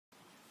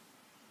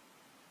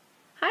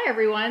Hi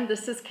everyone,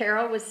 this is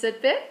Carol with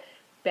SitFit,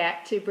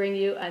 back to bring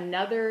you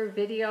another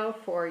video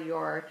for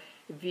your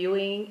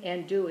viewing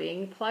and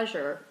doing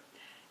pleasure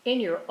in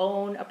your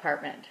own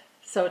apartment.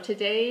 So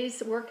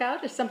today's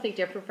workout is something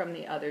different from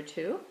the other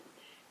two.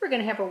 We're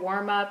going to have a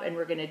warm-up and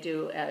we're going to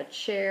do a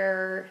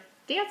chair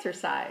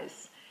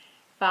dancercise,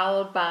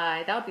 followed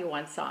by, that'll be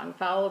one song,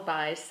 followed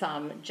by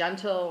some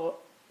gentle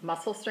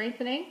muscle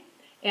strengthening,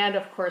 and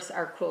of course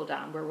our cool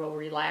down where we'll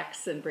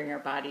relax and bring our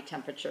body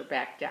temperature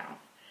back down.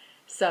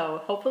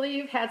 So hopefully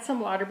you've had some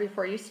water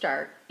before you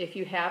start. If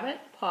you haven't,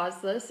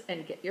 pause this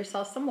and get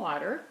yourself some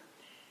water.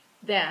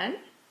 Then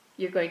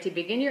you're going to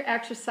begin your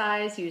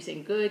exercise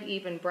using good,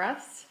 even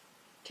breaths,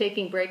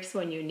 taking breaks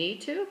when you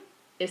need to.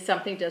 If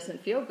something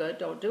doesn't feel good,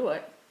 don't do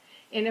it.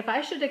 And if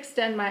I should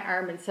extend my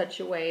arm in such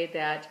a way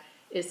that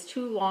is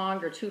too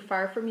long or too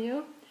far from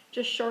you,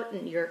 just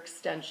shorten your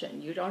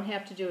extension. You don't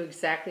have to do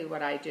exactly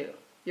what I do.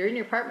 You're in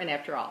your apartment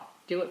after all.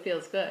 Do what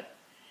feels good.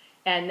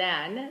 And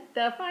then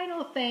the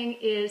final thing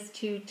is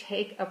to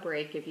take a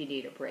break if you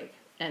need a break.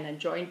 And then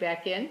join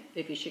back in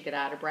if you should get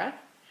out of breath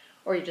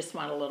or you just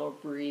want a little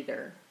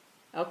breather.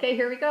 Okay,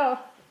 here we go.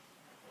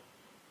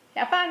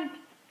 Have fun.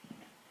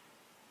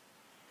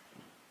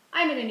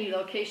 I'm in a new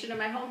location in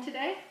my home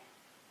today,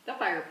 the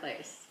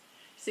fireplace.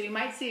 So you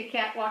might see a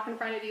cat walk in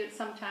front of you at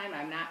some time,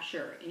 I'm not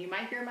sure. And you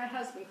might hear my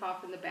husband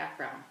cough in the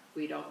background.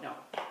 We don't know.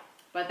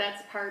 But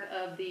that's part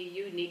of the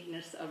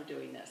uniqueness of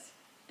doing this.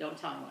 Don't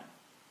tell anyone.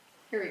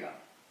 Here we go.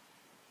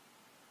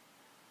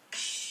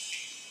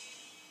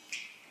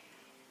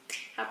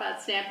 How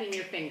about snapping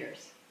your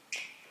fingers?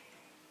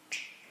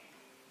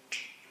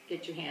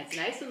 Get your hands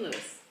nice and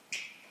loose.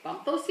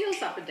 Bump those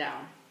heels up and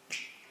down.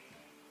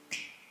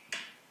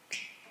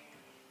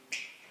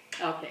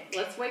 Okay,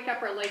 let's wake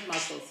up our leg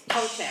muscles.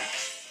 Toe tap.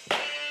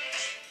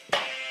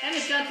 And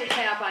a gentle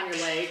tap on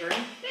your leg, or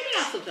maybe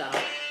not so gentle.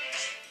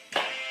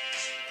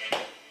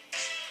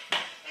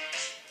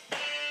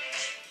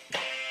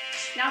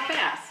 Now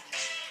fast.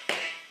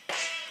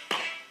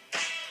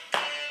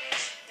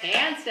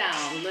 Hands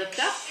down, lift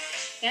up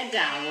and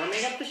down,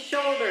 warming up the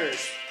shoulders.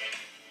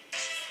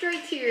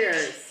 Straight to your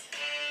ears.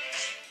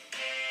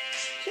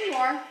 Two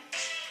more.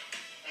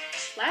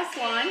 Last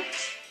one.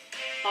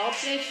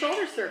 Alternate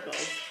shoulder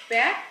circles.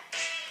 Back,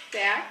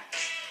 back,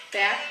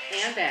 back,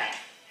 and back.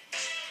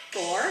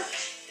 4,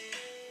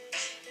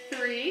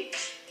 3,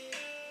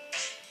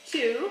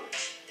 2,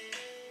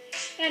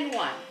 and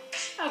 1.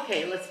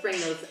 Okay, let's bring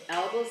those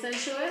elbows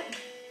into it.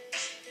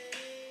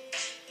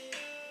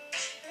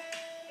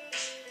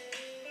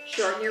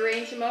 Shorten your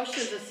range of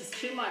motion. This is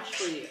too much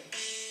for you.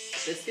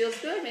 If this feels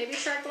good, maybe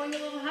start going a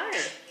little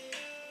higher.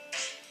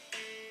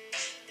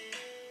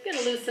 I'm going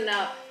to loosen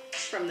up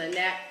from the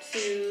neck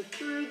to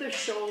through the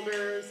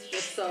shoulders,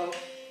 just so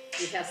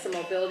we have some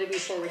mobility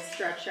before we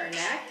stretch our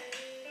neck.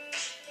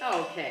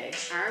 Okay,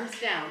 arms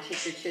down.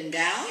 Take your chin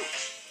down.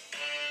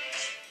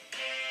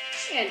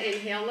 And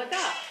inhale, look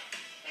up.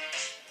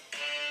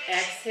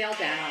 Exhale,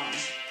 down.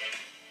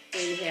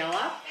 Inhale,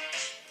 up.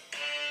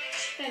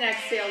 And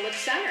exhale, look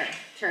center.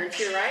 Turn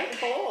to your right,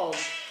 hold.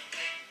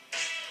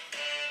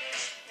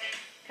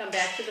 Come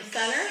back to the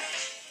center.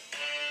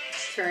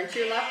 Turn to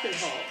your left and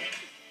hold.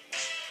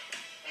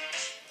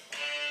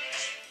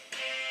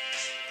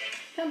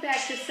 Come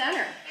back to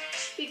center.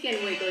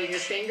 Begin wiggling your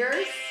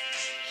fingers.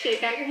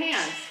 Shake out your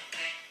hands.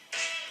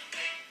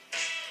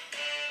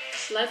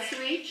 Let's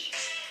reach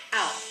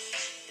out.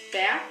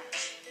 Back.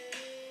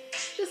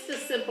 Just a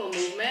simple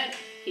movement,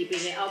 keeping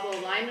the elbow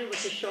alignment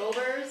with the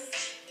shoulders.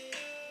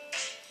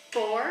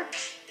 4,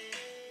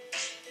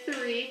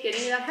 3,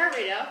 getting that heart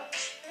rate up.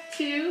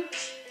 2,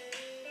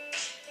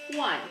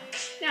 1.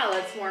 Now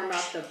let's warm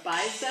up the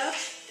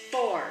biceps.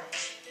 4,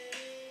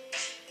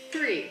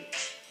 3,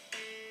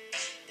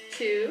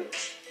 2,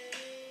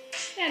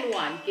 and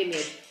 1. Give me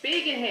a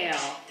big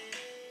inhale.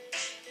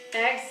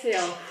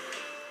 Exhale.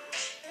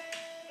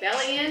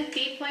 Belly in,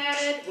 feet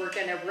planted. We're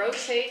going to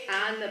rotate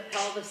on the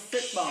pelvis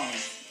sit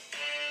bones.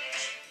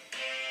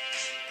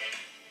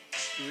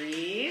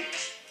 Breathe.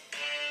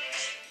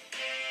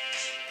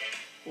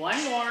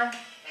 One more.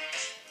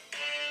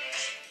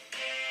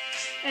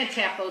 And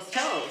tap those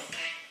toes.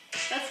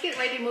 Let's get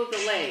ready to move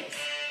the legs.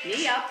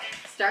 Knee up,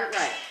 start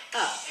right.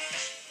 Up,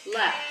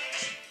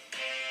 left.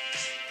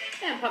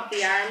 And pump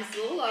the arms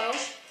a little low.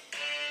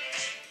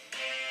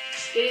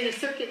 Getting the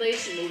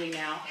circulation moving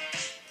now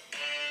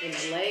in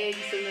the legs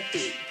and the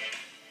feet.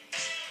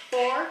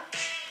 4,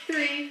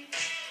 3,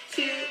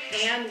 2,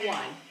 and 1.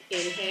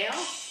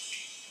 Inhale.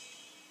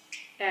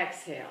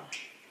 Exhale.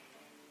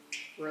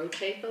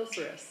 Rotate those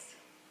wrists.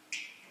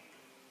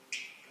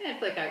 And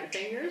flick out your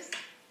fingers.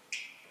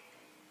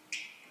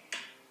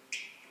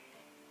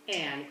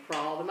 And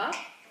crawl them up.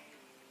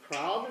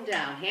 Crawl them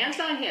down. Hands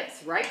on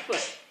hips. Right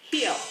foot.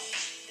 Heel.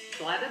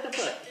 Flat at the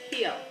foot.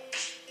 Heel.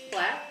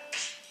 Flat.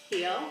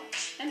 Heel.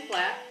 And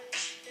flat.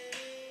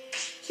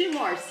 2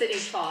 more.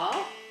 Sitting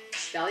tall.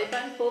 Belly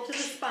button pull to the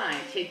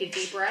spine. Take a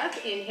deep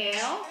breath.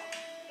 Inhale.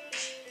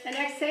 And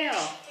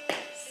exhale.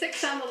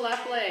 6 on the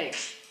left leg.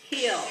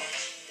 Heel.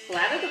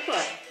 Flat of the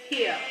foot.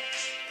 Heel.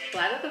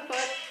 flat of the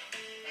foot.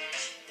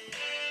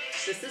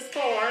 This is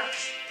 4.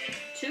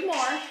 2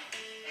 more.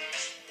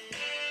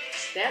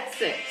 That's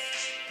 6.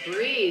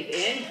 Breathe,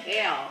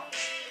 inhale.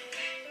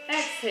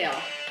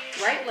 Exhale,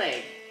 right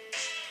leg.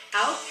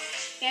 Out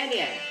and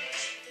in.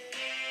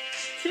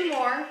 2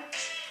 more.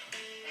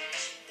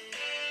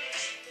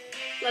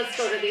 Let's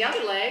go to the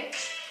other leg.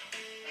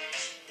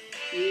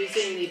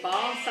 Using the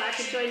ball and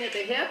socket joint at the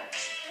hip.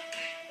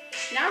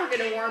 Now we're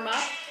going to warm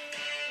up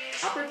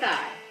upper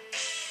thigh.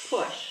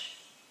 Push.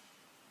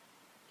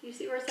 Do you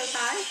see where it says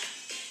high?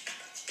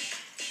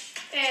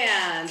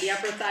 And the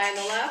upper thigh on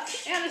the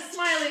left. And a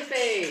smiley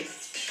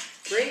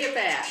face. Bring it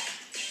back.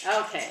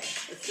 Okay,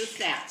 let's just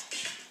snap.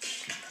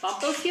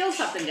 Bump those heels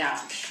up and down.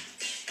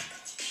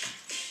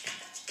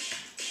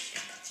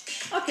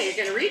 Okay, you're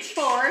going to reach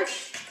forward.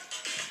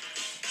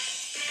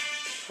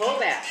 Pull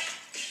back.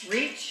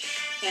 Reach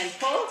and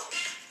pull.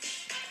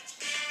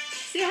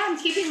 See how I'm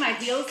keeping my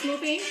heels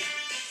moving?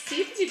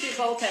 See if you do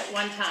both at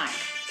one time.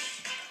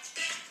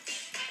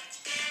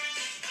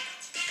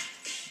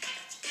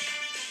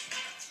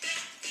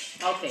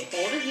 Okay,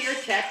 hold it here,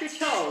 tap your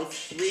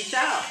toes, reach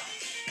out.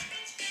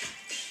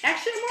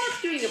 Actually, I'm more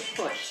doing a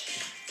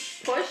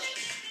push. Push,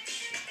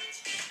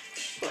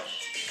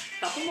 push.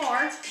 Couple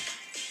more.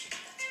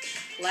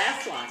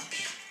 Last one.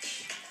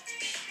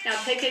 Now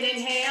take an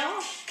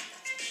inhale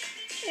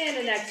and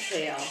an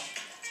exhale.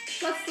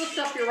 Let's lift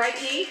up your right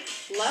knee,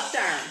 left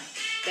arm,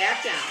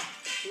 back down.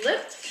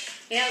 Lift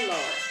and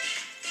lower.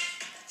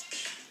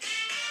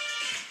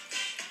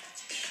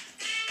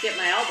 Get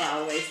my elbow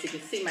out of the way so you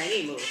can see my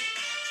knee move.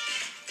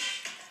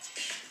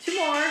 2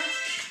 more.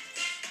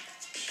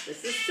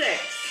 This is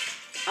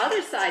 6.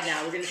 Other side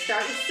now. We're going to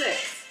start with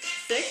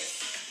 6.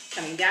 6.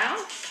 Coming down.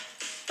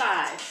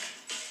 5.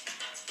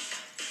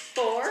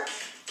 4.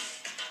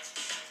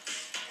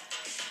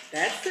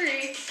 That's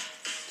 3.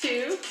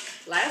 2.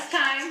 Last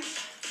time.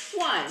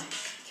 1.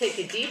 Take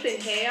a deep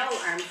inhale.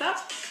 Arms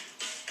up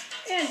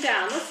and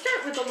down. Let's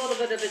start with a little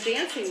bit of a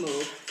dancing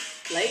move.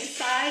 Leg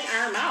side,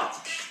 arm out.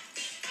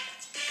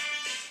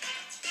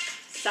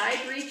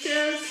 Side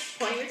reaches.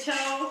 Point your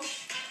toe.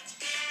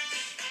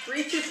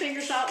 Reach your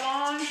fingers out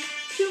long.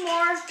 2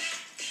 more.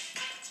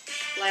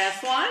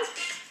 Last one.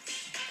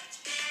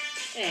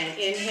 And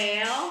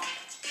inhale.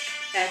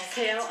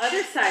 Exhale.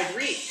 Other side.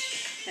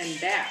 Reach and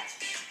back.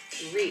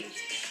 Reach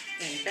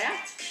and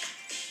back.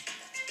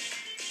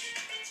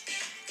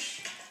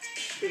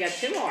 We got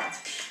 2 more.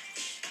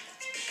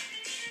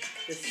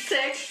 This is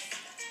 6.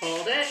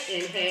 Hold it.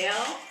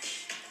 Inhale.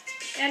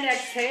 And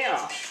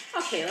exhale.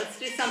 Okay, let's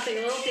do something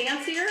a little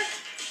dancier.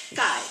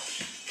 Side.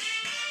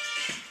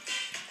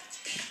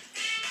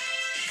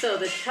 So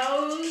the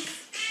toes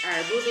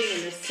are moving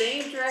in the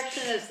same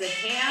direction as the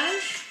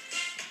hands.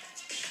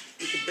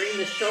 You can bring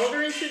the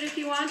shoulder into it if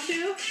you want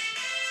to.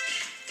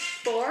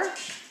 4,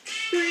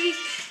 3,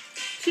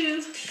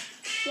 2,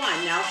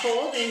 1. Now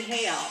hold,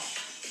 inhale.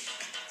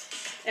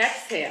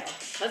 Exhale.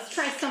 Let's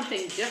try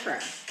something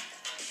different.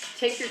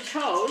 Take your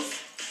toes,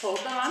 hold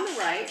them on the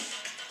right.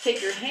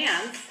 Take your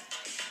hands,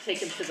 take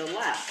them to the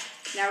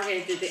left. Now we're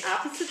going to do the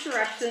opposite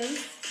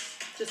directions,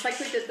 just like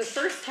we did the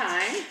first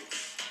time,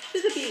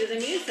 to the beat of the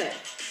music.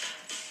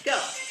 Go.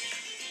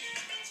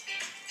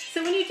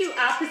 So when you do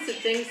opposite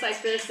things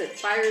like this, it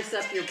fires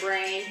up your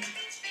brain,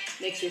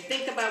 makes you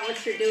think about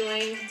what you're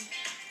doing.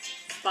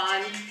 It's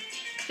fun.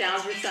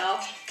 Challenge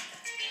yourself.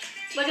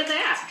 Look at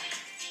that.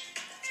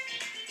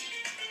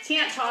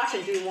 Can't talk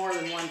and do more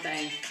than one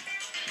thing.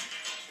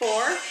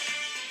 4,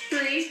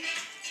 3,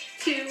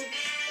 2,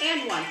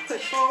 and 1.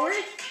 Push forward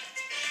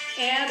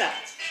and up.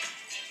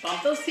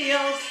 Bump those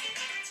heels.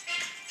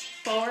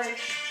 Forward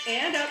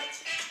and up.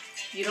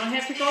 You don't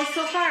have to go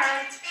so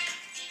far,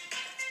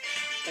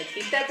 but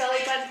keep that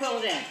belly button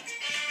pulled in.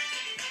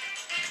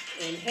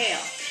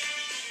 Inhale.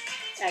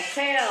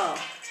 Exhale.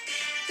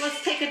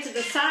 Let's take it to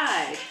the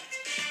side.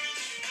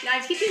 Now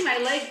I'm keeping my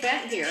leg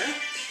bent here,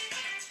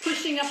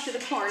 pushing up to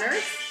the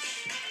corners,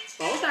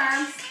 both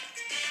arms.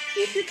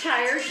 If you're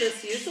tired,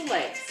 just use the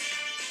legs.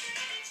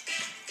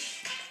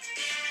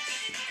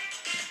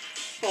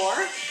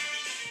 4,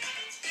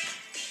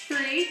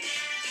 3,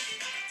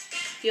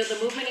 feel the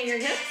movement in your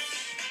hips.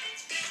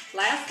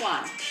 Last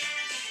one.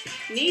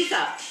 Knees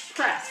up,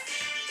 press,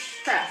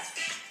 press.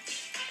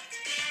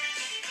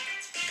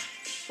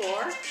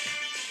 4,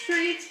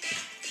 3,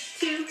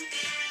 2,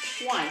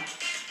 1.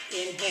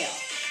 Inhale.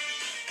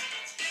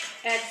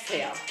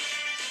 Exhale.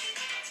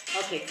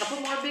 Okay, a couple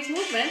more big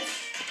movements.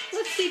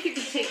 Let's see if you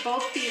can take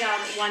both feet out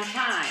at one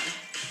time.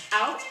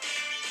 Out,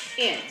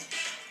 in,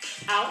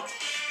 out.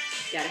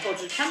 You gotta hold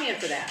your tummy in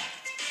for that.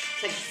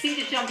 It's like a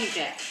seated jumping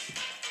jack.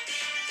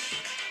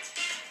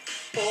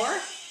 4,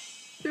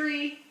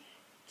 3,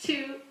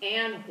 2,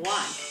 and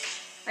 1.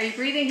 Are you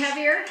breathing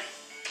heavier?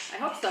 I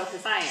hope so,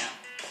 because I am.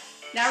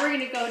 Now we're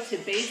going to go to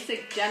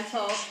basic,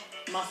 gentle,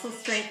 muscle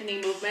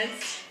strengthening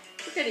movements.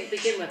 We're going to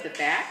begin with the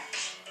back.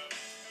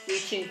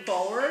 Reaching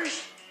forward,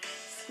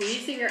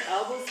 squeezing your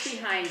elbows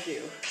behind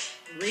you.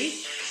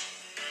 Reach,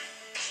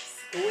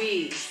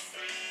 squeeze,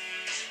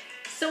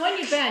 So when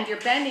you bend,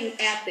 you're bending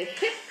at the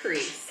hip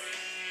crease,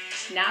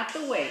 not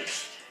the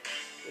waist.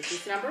 This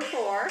is number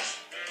 4.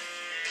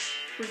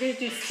 We're going to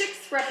do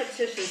 6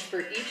 repetitions for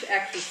each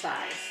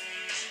exercise.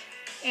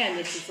 And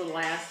this is the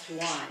last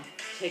one.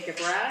 Take a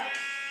breath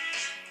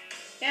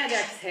and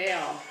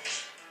exhale.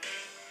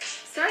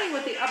 Starting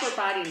with the upper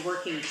body and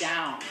working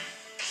down.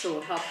 So it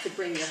will help to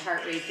bring your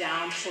heart rate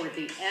down toward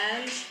the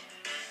end.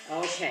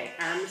 Okay,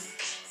 arms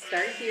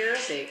start here.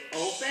 They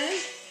open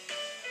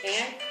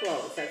and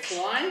close. That's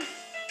 1,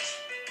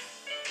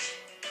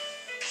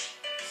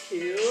 2.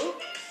 You're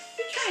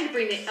trying to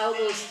bring the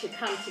elbows to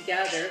come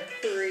together.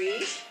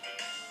 3.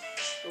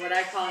 Or what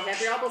I call have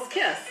your elbows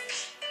kiss.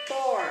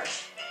 4,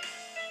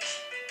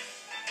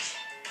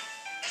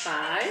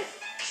 5,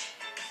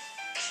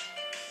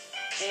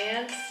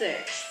 and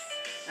 6.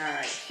 All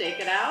right, shake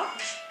it out.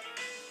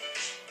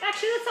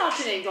 Actually, let's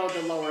alternate and go to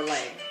the lower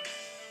leg.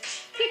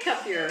 Pick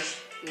up your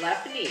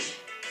left knee.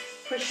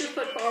 Push your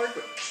foot forward.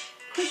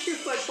 Push your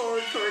foot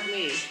forward toward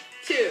me.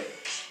 2,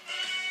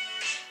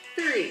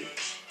 3,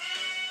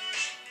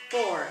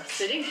 4.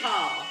 Sitting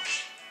tall.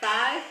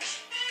 5,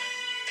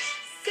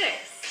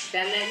 6.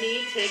 Bend that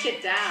knee. Take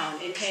it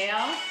down.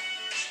 Inhale.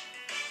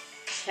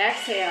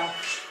 Exhale.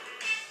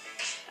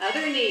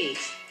 Other knee.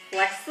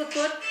 Flex the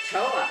foot.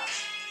 Toe up.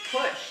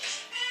 Push.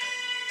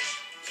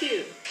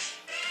 2,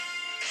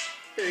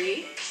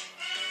 3,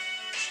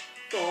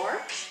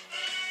 4,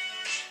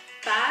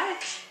 5,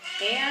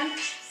 and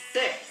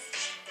 6.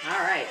 All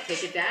right,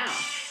 take it down.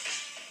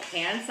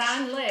 Hands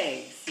on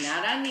legs,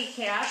 not on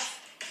kneecaps.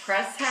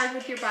 Press hard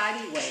with your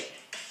body weight.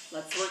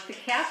 Let's work the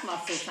calf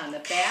muscles on the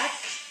back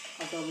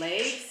of the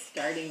legs,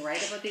 starting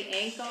right above the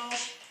ankle,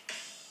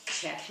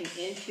 catching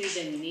into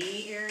the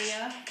knee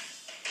area.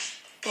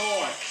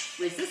 4,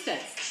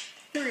 resistance.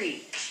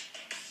 3,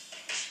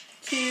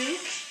 2,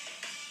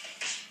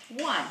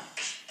 1.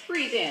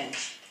 Breathe in.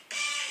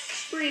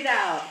 Breathe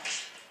out.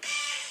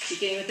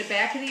 Beginning with the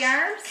back of the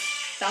arms.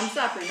 Thumbs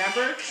up.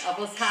 Remember,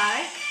 elbows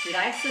high.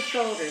 Relax the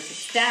shoulders.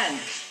 Extend.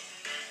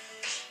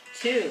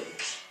 2,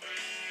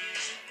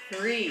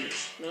 3.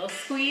 Little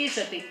squeeze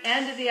at the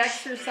end of the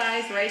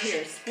exercise right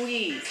here.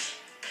 Squeeze.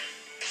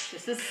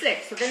 This is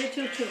 6. We're going to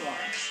do 2 more.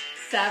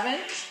 7,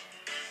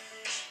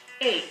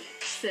 8.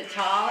 Sit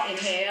tall.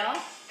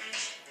 Inhale.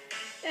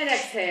 And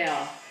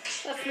exhale.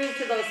 Let's move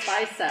to those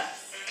biceps.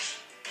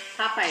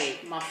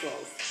 Popeye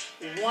muscles.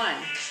 1,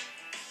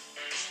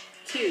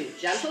 2.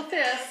 Gentle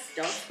fists.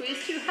 Don't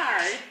squeeze too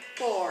hard.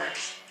 4,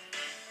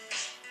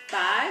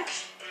 5,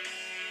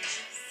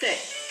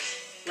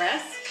 6.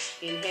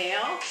 Rest.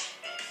 Inhale.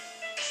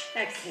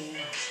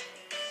 Exhale.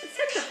 Let's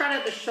hit the front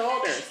of the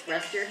shoulders.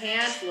 Rest your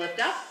hands. Lift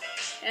up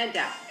and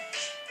down.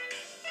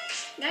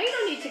 Now you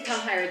don't need to come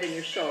higher than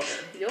your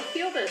shoulder. You'll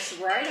feel this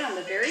right on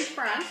the very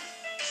front.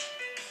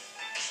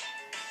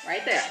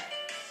 Right there.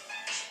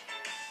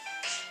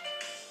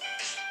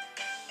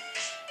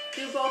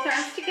 Do both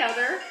arms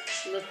together,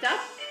 lift up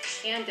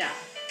and down.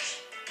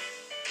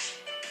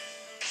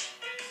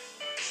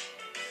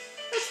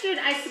 Let's do an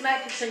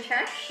isometric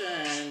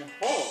contraction.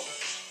 Hold.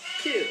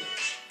 2,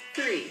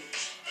 3,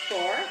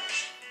 4,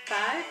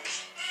 5,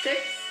 6,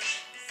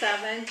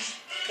 7,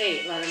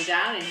 8. Let them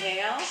down.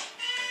 Inhale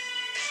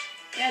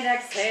and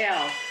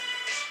exhale.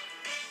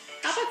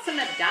 How about some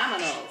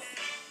abdominals?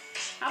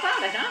 How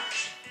about it, huh?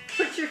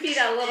 Put your feet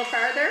out a little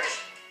farther.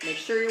 Make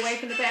sure you're away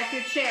from the back of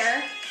your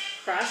chair.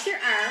 Cross your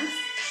arms,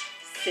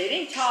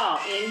 sitting tall.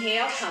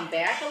 Inhale, come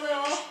back a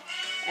little.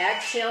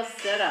 Exhale,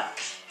 sit up.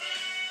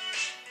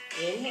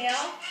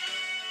 Inhale,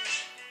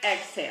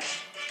 exhale.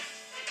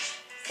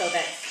 So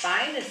that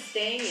spine is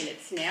staying in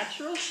its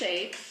natural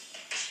shape.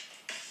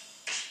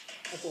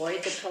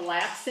 Avoid the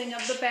collapsing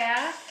of the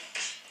back.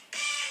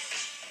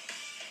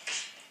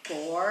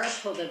 4,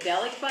 pull the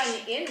belly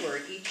button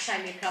inward each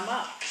time you come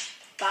up.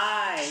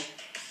 5,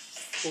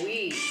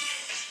 squeeze.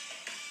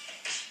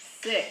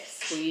 6,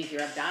 squeeze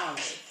your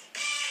abdominals.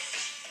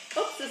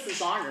 Oops, this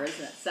is longer,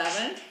 isn't it?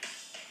 7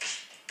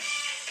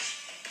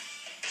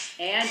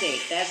 and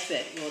 8. That's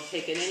it. We'll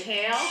take an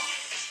inhale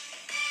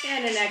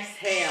and an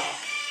exhale.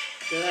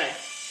 Good.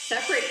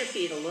 Separate your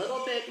feet a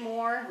little bit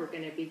more. We're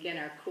going to begin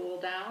our cool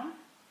down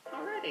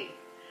already.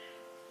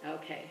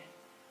 Okay.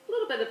 A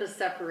little bit of a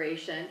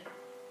separation.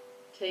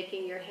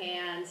 Taking your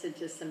hands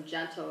into some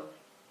gentle,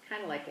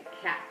 kind of like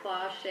a cat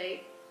claw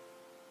shape.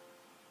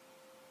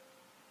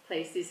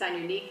 Place these on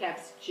your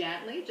kneecaps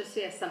gently, just so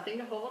you have something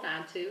to hold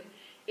on to.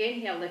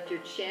 Inhale, lift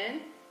your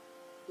chin.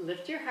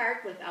 Lift your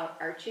heart without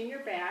arching your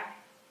back.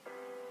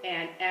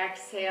 And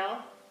exhale,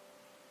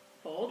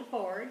 fold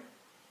forward.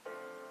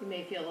 You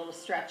may feel a little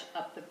stretch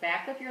up the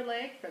back of your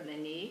leg from the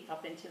knee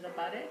up into the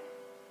buttock.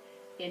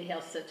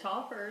 Inhale, sit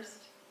tall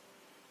first.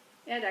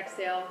 And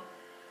exhale.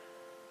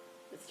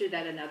 Let's do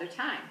that another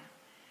time.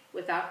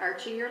 Without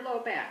arching your low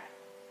back.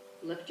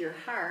 Lift your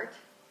heart.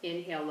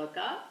 Inhale, look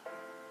up.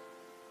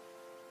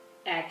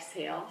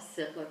 Exhale,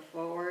 sit, look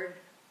forward.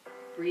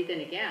 Breathe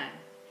in again.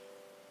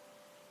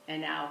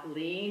 And now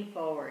lean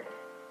forward.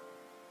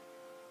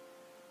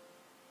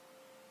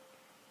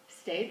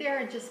 Stay there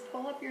and just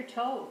pull up your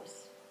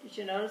toes. Did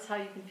you notice how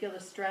you can feel the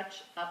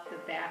stretch up the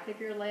back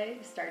of your leg,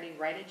 starting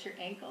right at your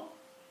ankle?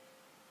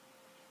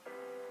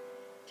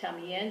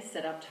 Tummy in,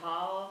 sit up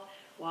tall,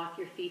 walk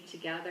your feet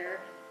together.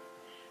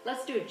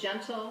 Let's do a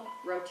gentle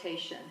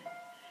rotation.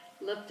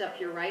 Lift up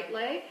your right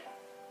leg,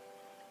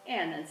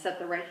 and then set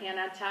the right hand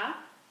on top,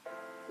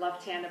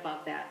 left hand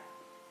above that.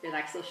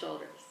 Relax those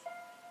shoulders.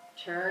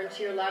 Turn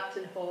to your left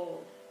and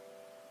hold.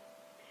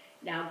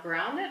 Now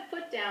ground that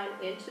foot down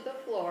into the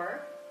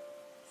floor.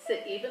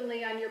 Sit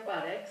evenly on your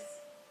buttocks.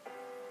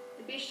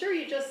 And be sure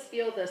you just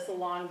feel this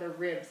along the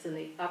ribs in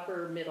the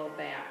upper middle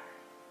back,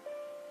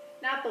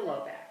 not the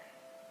low back.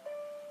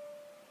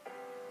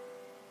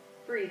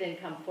 Breathe in,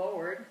 come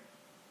forward,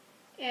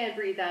 and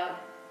breathe out.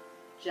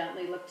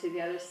 Gently look to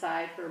the other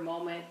side for a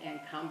moment and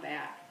come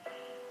back.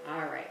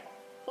 All right,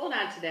 hold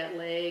on to that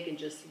leg and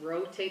just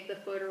rotate the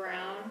foot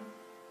around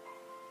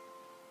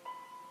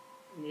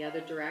in the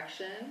other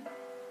direction.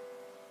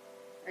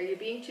 Are you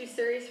being too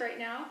serious right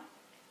now?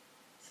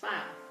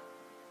 Smile.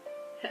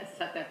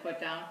 Set that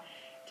foot down.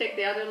 Take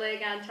the other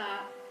leg on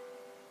top.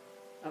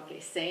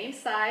 Okay, same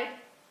side,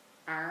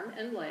 arm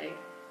and leg.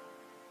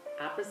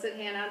 Opposite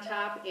hand on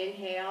top.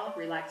 Inhale,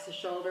 relax the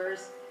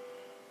shoulders.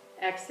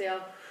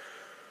 Exhale,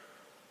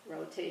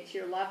 rotate to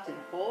your left and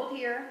hold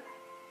here,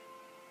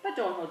 but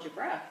don't hold your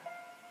breath.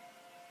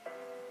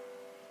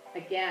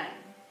 Again,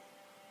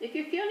 if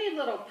you feel any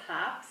little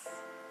pops,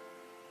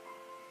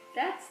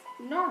 that's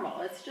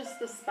normal. It's just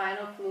the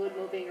spinal fluid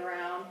moving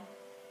around.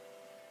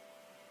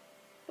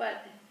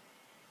 But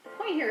the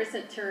point here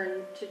isn't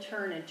to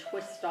turn and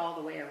twist all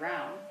the way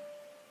around.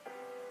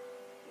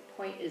 The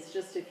point is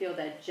just to feel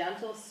that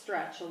gentle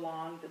stretch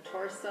along the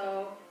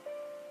torso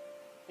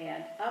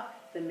and up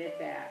the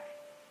mid-back.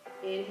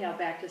 Inhale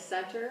back to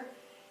center.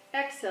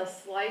 Exhale,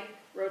 slight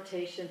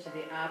rotation to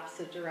the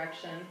opposite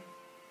direction.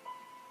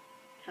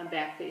 Come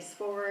back face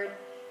forward,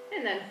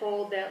 and then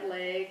hold that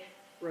leg.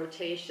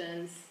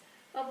 Rotations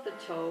of the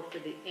toe for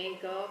the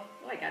ankle.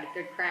 Oh, I got a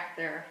good crack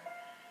there.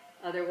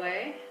 Other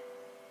way.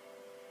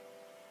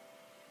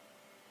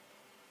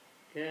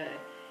 Good.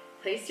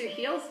 Place your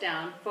heels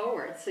down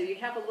forward so you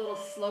have a little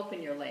slope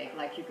in your leg,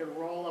 like you could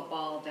roll a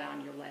ball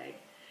down your leg.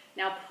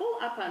 Now pull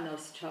up on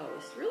those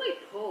toes. Really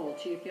pull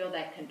till you feel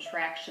that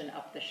contraction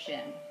up the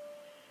shin.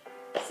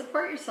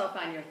 Support yourself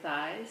on your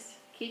thighs.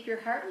 Keep your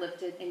heart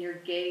lifted and your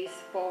gaze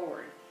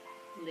forward.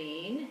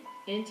 Lean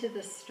into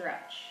the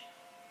stretch.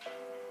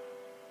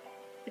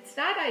 It's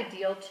not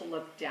ideal to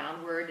look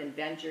downward and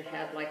bend your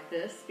head like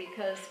this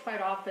because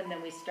quite often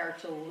then we start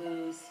to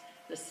lose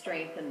the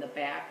strength in the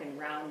back and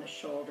round the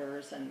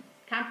shoulders and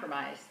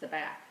compromise the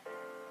back.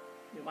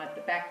 We want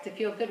the back to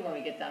feel good when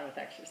we get done with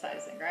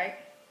exercising, right?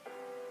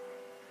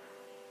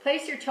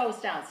 Place your toes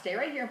down. Stay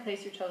right here and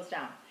place your toes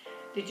down.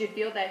 Did you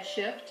feel that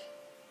shift?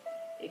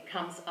 It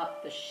comes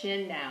up the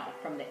shin now,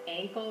 from the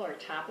ankle or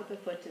top of the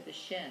foot to the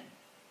shin,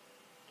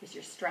 because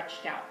you're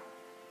stretched out.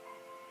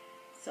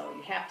 So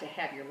you have to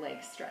have your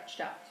legs stretched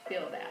out to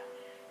feel that.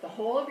 The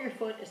whole of your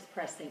foot is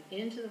pressing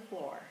into the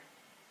floor.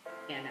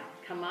 And now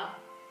come up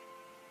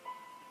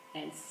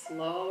and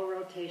slow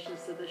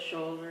rotations to the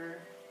shoulder.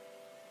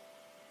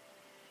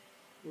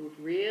 Move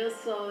real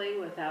slowly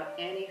without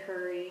any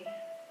hurry.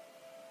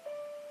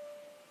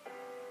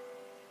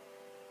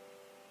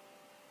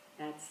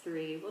 That's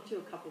 3. We'll do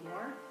a couple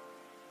more.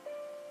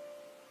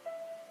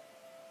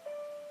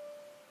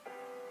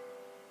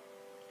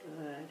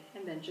 Good.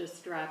 And then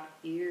just drop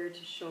ear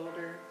to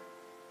shoulder.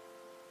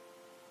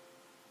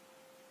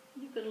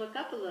 You can look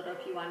up a little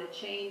if you want to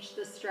change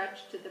the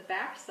stretch to the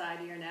back side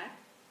of your neck.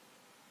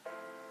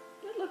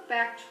 But look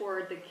back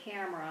toward the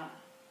camera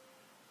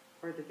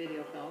or the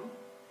video film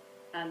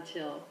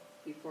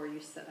before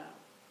you sit up.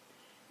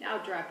 Now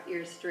drop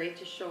ear straight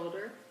to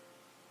shoulder.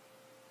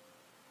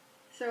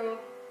 So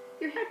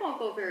your head won't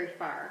go very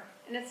far,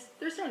 and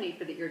there's no need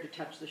for the ear to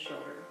touch the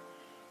shoulder.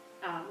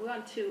 We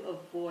want to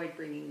avoid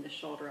bringing the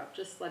shoulder up,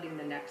 just letting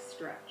the neck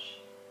stretch.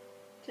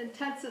 To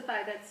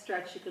intensify that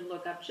stretch, you can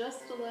look up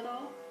just a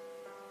little.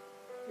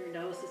 Your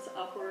nose is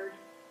upward,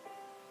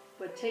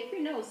 but take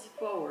your nose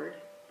forward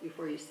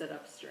before you sit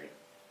up straight.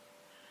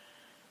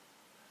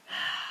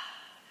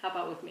 How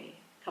about with me?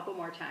 A couple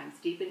more times.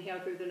 Deep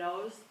inhale through the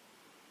nose.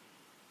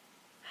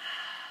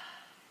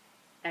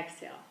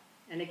 Exhale,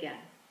 and again.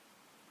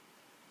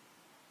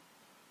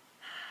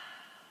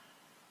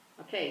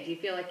 Okay, do you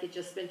feel like you've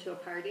just been to a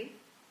party?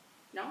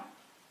 No?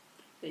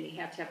 Then you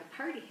have to have a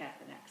party hat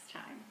the next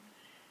time.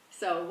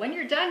 So when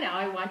you're done now,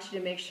 I want you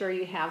to make sure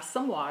you have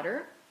some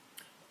water,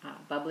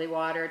 bubbly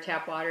water,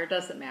 tap water,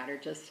 doesn't matter,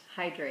 just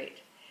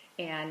hydrate.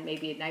 And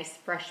maybe a nice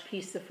fresh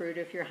piece of fruit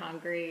if you're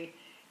hungry,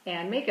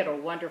 and make it a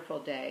wonderful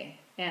day.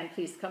 And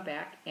please come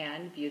back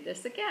and view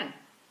this again.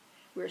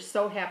 We're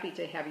so happy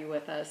to have you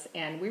with us,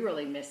 and we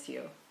really miss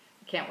you.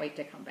 Can't wait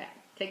to come back.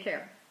 Take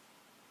care.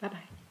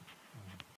 Bye-bye.